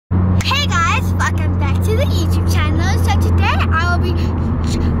the YouTube channel. So today I will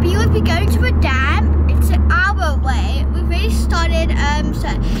be going to a dam. It's an hour away. We've already started. So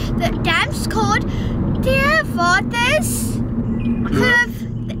the dam's called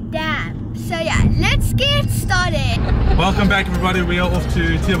Theewaterskoof Dam. So yeah, let's get started. Welcome back, everybody. We are off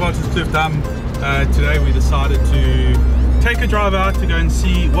to Theewaterskoof Dam. Today we decided to take a drive out to go and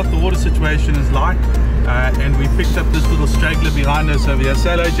see what the water situation is like. And we picked up this little straggler behind us over here. Say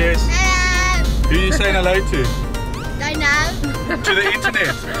hello, Jess. Who are you saying hello to? Don't know. To the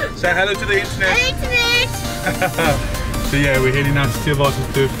internet. Say hello to the internet. Internet. So yeah, we're heading out to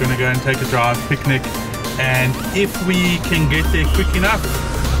Theewaterskoof. We're going to go and take a drive, picnic. And if we can get there quick enough,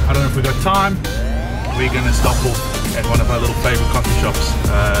 I don't know if we've got time, we're going to stop off at one of our little favorite coffee shops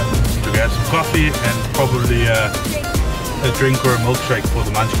to grab some coffee and probably a drink or a milkshake for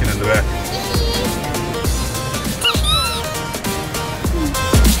the munchkin in the back.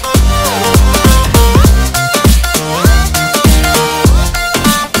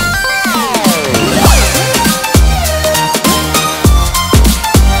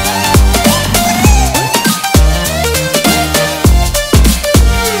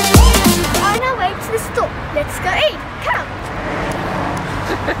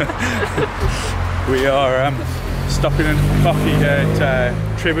 We are stopping in for coffee at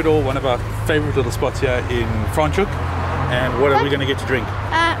Attribution, one of our favourite little spots here in Franschhoek. And what are we going to get to drink?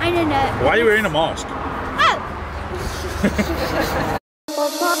 I don't know. Why are you wearing a mask?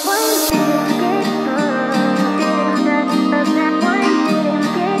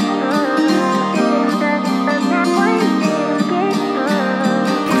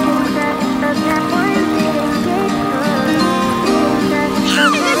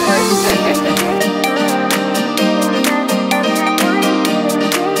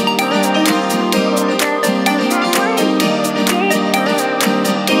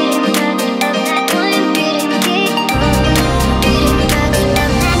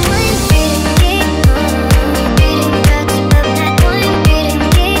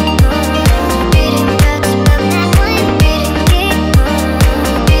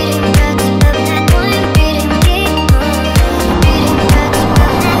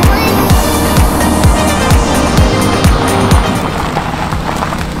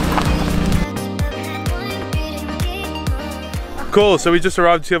 Cool, so we just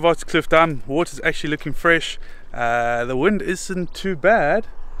arrived at Theewaterskoof Dam. Water's actually looking fresh. The wind isn't too bad,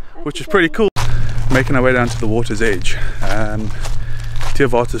 which is pretty cool. Making our way down to the water's edge.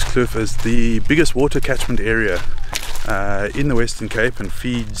 Theewaterskloof is the biggest water catchment area in the Western Cape and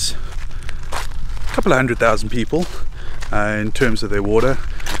feeds a couple of 100,000 people in terms of their water.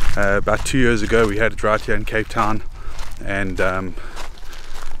 About 2 years ago we had a drought here in Cape Town, and the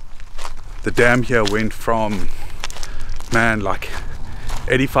dam here went from, man, like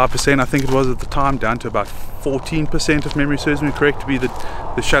 85% I think it was at the time, down to about 14%, if memory serves me correct, to be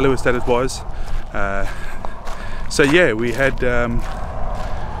the shallowest that it was. So yeah, we had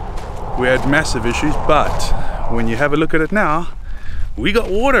massive issues, but when you have a look at it now, we got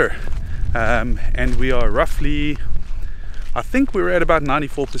water, and we are roughly, I think we're at about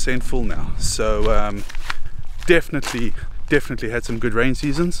 94% full now. So definitely had some good rain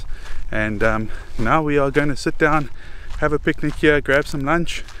seasons, and now we are going to sit down, have a picnic here, grab some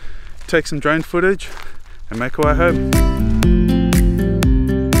lunch, take some drone footage, and make our way home.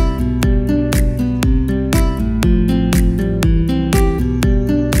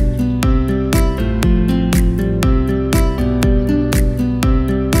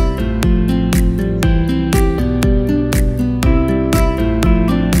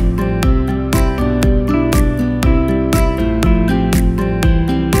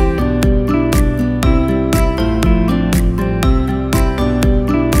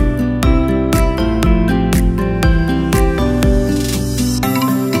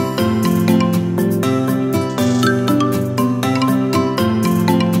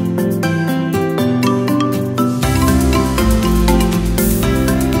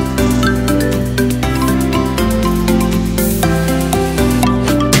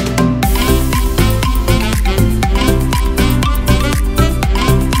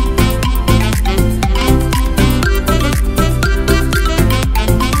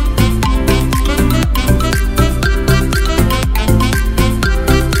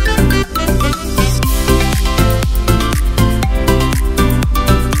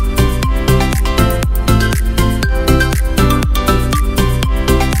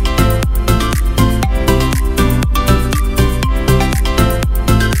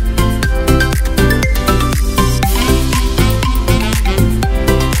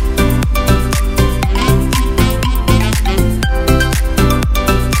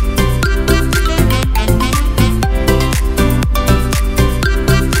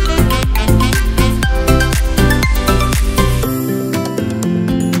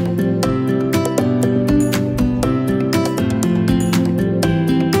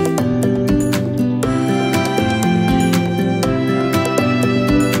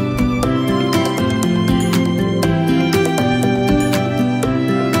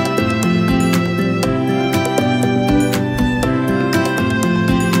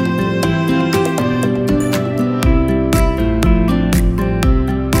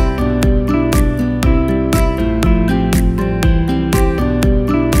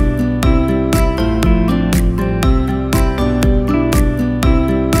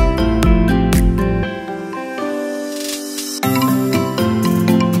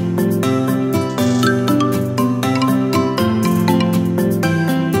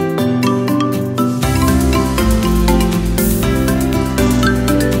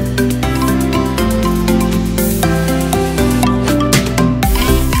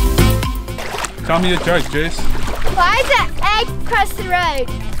 Tell me a joke, Jess. Why is the egg across the road?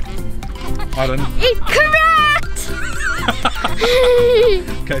 I don't know. Incorrect!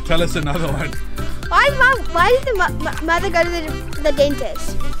 Okay, tell us another one. Why did the mother go to the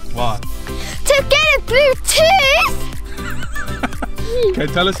dentist? Why? To get a blue tooth! Okay,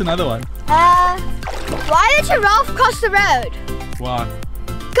 tell us another one. Why did giraffe cross the road? Why?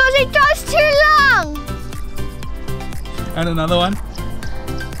 Because it drives too long! And another one.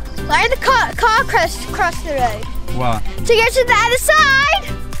 Why did the car cross the road? Why? To get to the other side!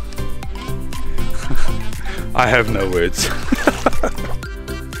 I have no words.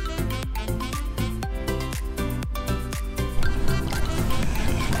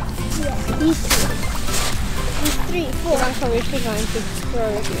 Yeah, these two. These 3, 4. I'm probably going to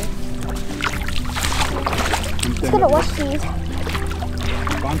explore with you. Just gotta wash these.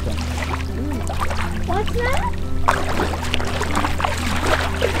 What's that?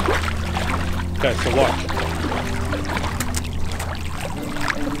 Okay, so watch.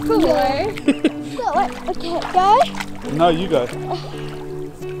 Cool, eh? So, what? Okay, go. No, you go.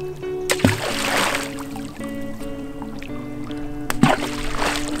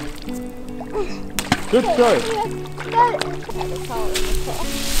 Good go.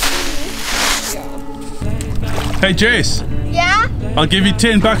 Hey Jess, Yeah? I'll give you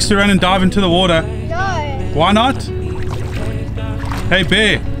 $10 to run and dive into the water. No. Why not? Hey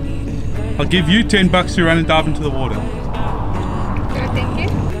Bear, I'll give you $10 to run and dive into the water. Thank you.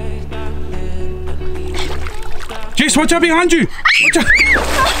 Jess, watch out behind you! Watch out.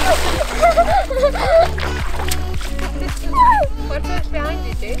 What's that behind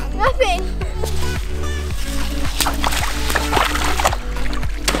you, Jess? Nothing.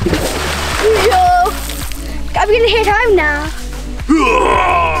 I'm gonna head home now.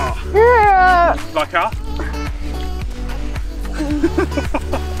 Like how?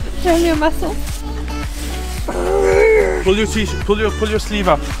 Show me your muscle. Pull your sleeve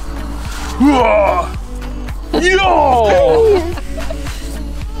up. Yo!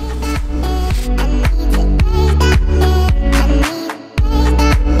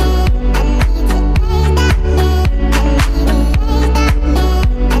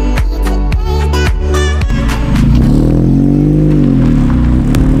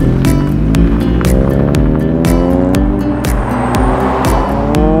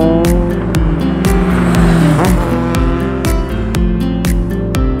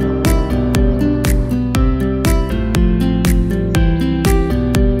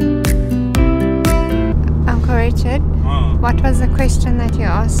 What was the question that you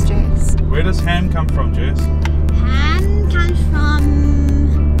asked, Jess? Where does ham come from, Jess? Ham comes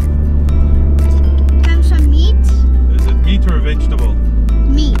from meat. Is it meat or a vegetable?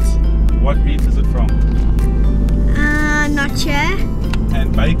 Meat. What meat is it from? Not sure.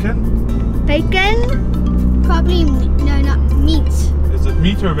 And bacon? Bacon? Probably no, not meat. Is it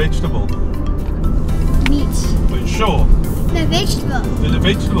meat or a vegetable? Meat. Are you sure? No, vegetable. Is it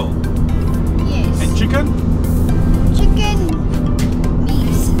vegetable? Yes. And chicken? Chicken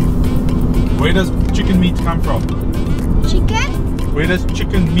meat. Where does chicken meat come from? Chicken? Where does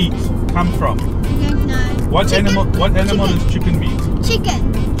chicken meat come from? I don't know. What Chicken? animal Chicken. is chicken meat?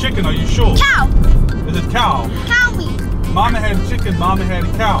 Chicken. Chicken, are you sure? Cow. Is it cow? Cow meat. Mama had chicken, Mama had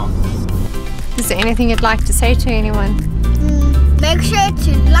a cow. Is there anything you'd like to say to anyone? Make sure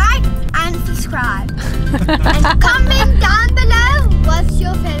to like and subscribe. And comment down below what's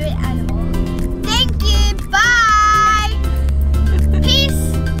your favorite animal. Thank you. Bye. Peace.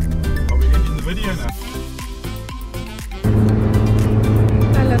 Are we ending the video now?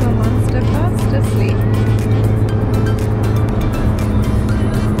 A little monster fast asleep.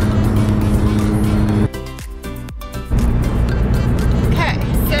 Okay,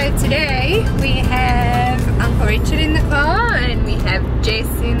 so today we have Uncle Richard in the car and we have Jess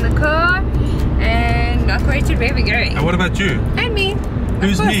in the car. And Uncle Richard, where are we going? And what about you? And me.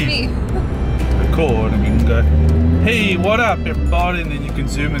 Who's of course, me? Record and we can go, hey, what up everybody? And then you can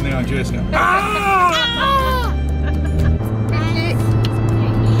zoom in there on Jess and go, ah!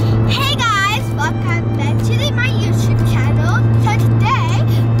 Hey guys, welcome back to my YouTube channel. So today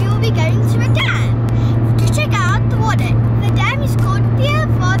we will be going to a dam to check out the water. The dam is called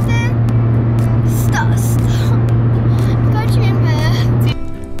Theewaterskoof Dam. Can't remember.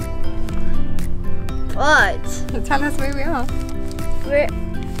 What? Tell us where we are.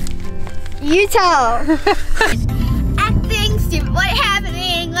 You tell. Acting stupid. What's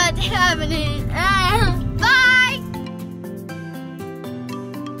happening? What's happening?